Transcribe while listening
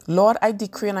Lord, I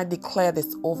decree and I declare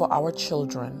this over our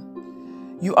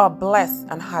children. You are blessed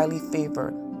and highly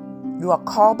favored. You are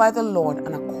called by the Lord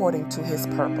and according to his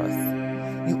purpose.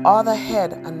 You are the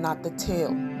head and not the tail.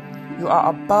 You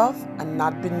are above and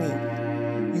not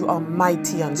beneath. You are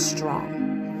mighty and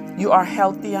strong. You are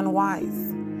healthy and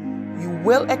wise. You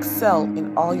will excel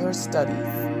in all your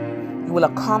studies. You will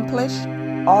accomplish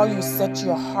all you set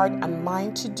your heart and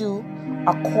mind to do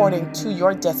according to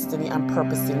your destiny and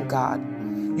purpose in God.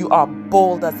 You are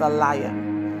bold as a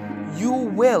lion. You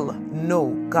will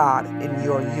know God in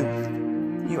your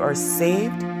youth. You are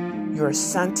saved. You are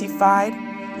sanctified.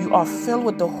 You are filled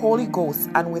with the Holy Ghost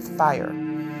and with fire.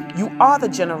 You are the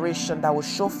generation that will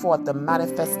show forth the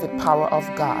manifested power of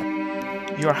God.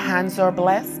 Your hands are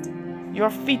blessed. Your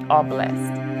feet are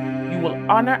blessed. You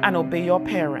will honor and obey your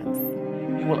parents.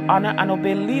 You will honor and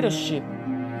obey leadership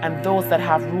and those that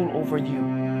have rule over you.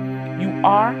 You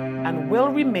are and will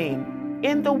remain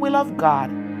in the will of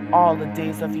God all the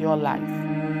days of your life.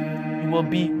 You will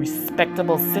be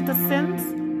respectable citizens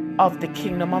of the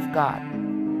kingdom of God.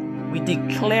 We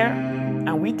declare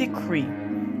and we decree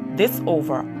this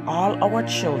over all our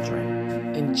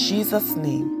children. In Jesus'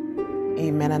 name,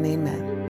 amen and amen.